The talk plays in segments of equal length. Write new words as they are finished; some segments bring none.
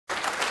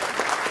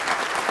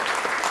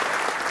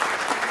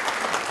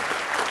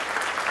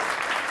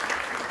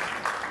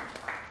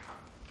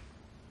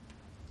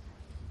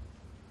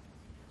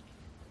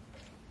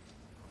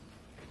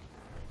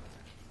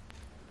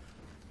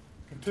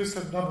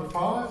Contestant number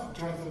 5,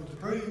 Jonathan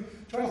Pree.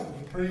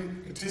 Jonathan Pree,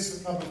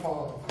 contestant number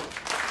 5.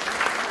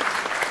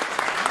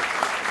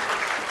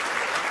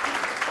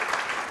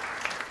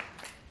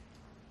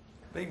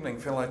 Good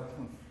evening,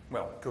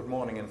 good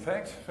morning in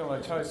fact,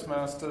 fellow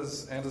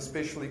Toastmasters and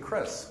especially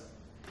Chris.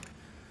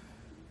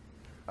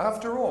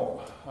 After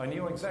all, I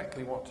knew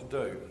exactly what to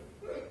do.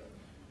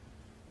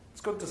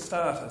 It's good to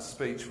start a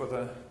speech with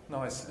a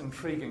nice,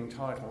 intriguing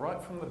title.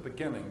 Right from the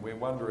beginning, we're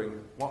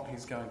wondering what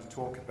he's going to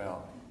talk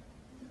about.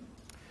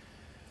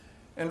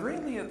 And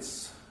really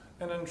it's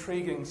an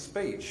intriguing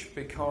speech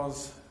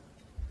because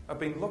I've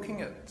been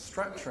looking at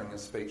structuring a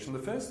speech, and the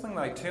first thing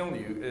they tell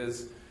you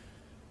is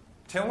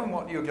tell them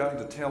what you're going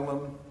to tell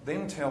them,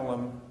 then tell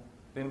them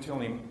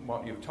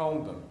what you've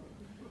told them,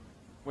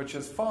 which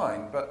is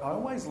fine, but I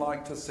always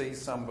like to see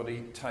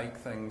somebody take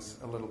things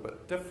a little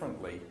bit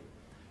differently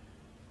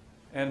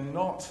and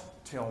not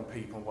tell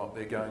people what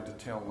they're going to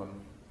tell them.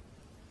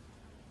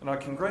 And I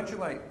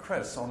congratulate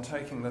Chris on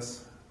taking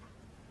this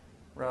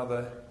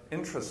rather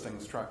interesting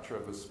structure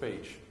of a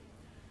speech.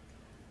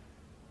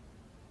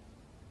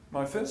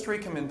 My first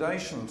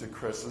recommendation to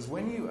Chris is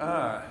when you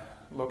are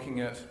looking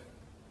at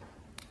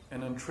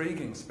an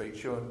intriguing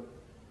speech, you're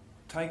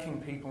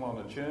taking people on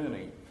a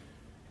journey,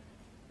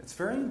 it's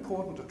very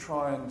important to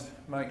try and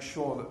make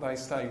sure that they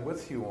stay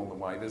with you all the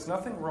way. There's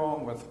nothing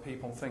wrong with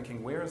people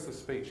thinking, where is the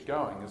speech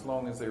going, as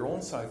long as they're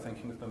also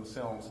thinking to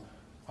themselves,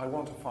 I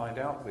want to find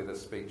out where the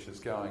speech is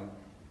going.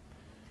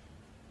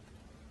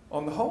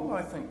 On the whole,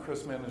 I think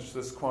Chris managed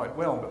this quite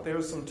well, but there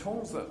are some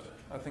tools that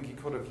I think he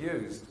could have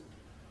used.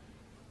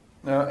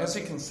 Now, as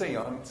you can see,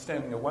 I'm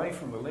standing away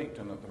from the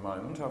lectern at the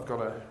moment. I've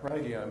got a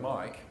radio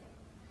mic,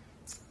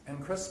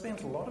 and Chris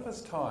spent a lot of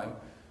his time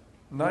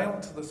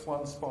nailed to this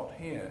one spot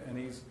here, and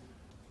he's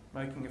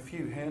making a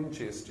few hand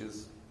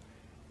gestures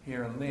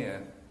here and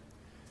there.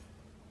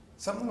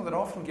 Something that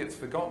often gets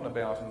forgotten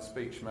about in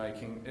speech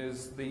making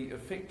is the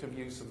effective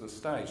use of the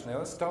stage. Now,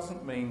 this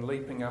doesn't mean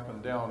leaping up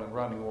and down and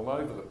running all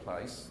over the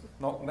place.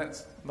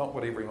 That's not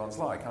what everyone's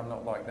like. I'm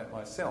not like that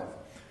myself.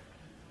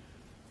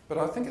 But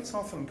I think it's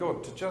often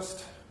good to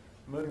just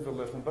move a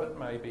little bit,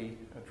 maybe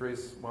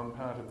address one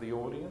part of the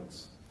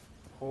audience,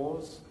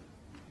 pause,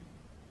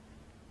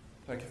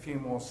 take a few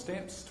more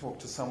steps, talk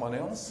to someone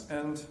else,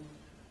 and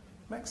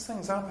mix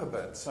things up a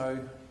bit so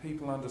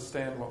people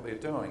understand what they're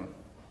doing.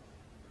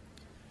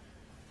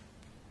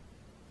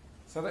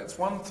 So that's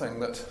one thing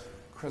that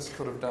Chris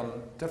could have done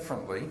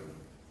differently.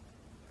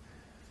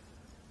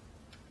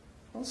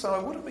 Also, I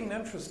would have been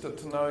interested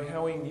to know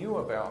how he knew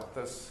about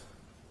this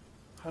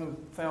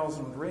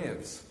 1,000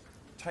 revs.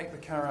 Take the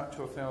car up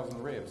to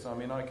 1,000 revs. I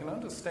mean, I can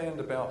understand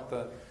about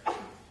the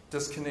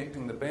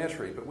disconnecting the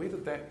battery, but where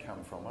did that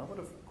come from? I would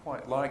have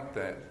quite liked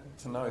that,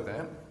 to know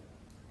that.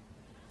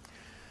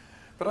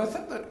 But I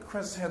think that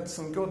Chris had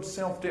some good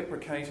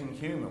self-deprecating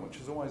humour, which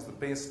is always the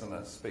best in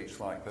a speech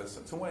like this.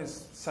 It's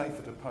always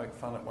safer to poke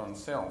fun at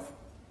oneself.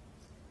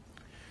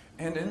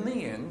 And in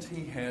the end,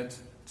 he had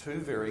two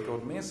very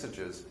good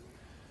messages.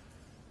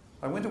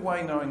 I went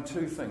away knowing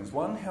two things.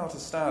 One, how to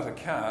start a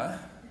car,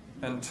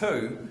 and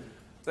two,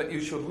 that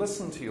you should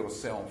listen to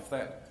yourself,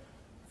 that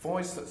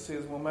voice that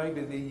says, well,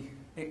 maybe the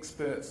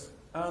experts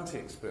aren't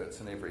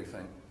experts in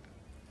everything.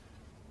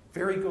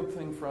 Very good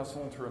thing for us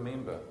all to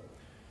remember.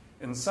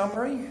 In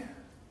summary,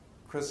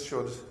 Chris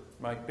should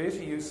make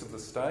better use of the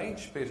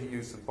stage, better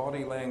use of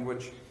body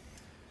language,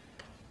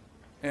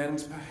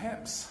 and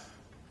perhaps,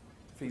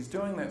 if he's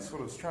doing that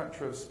sort of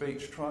structure of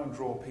speech, try and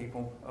draw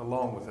people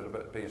along with it a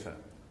bit better.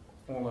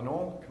 All in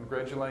all,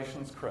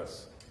 congratulations,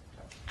 Chris.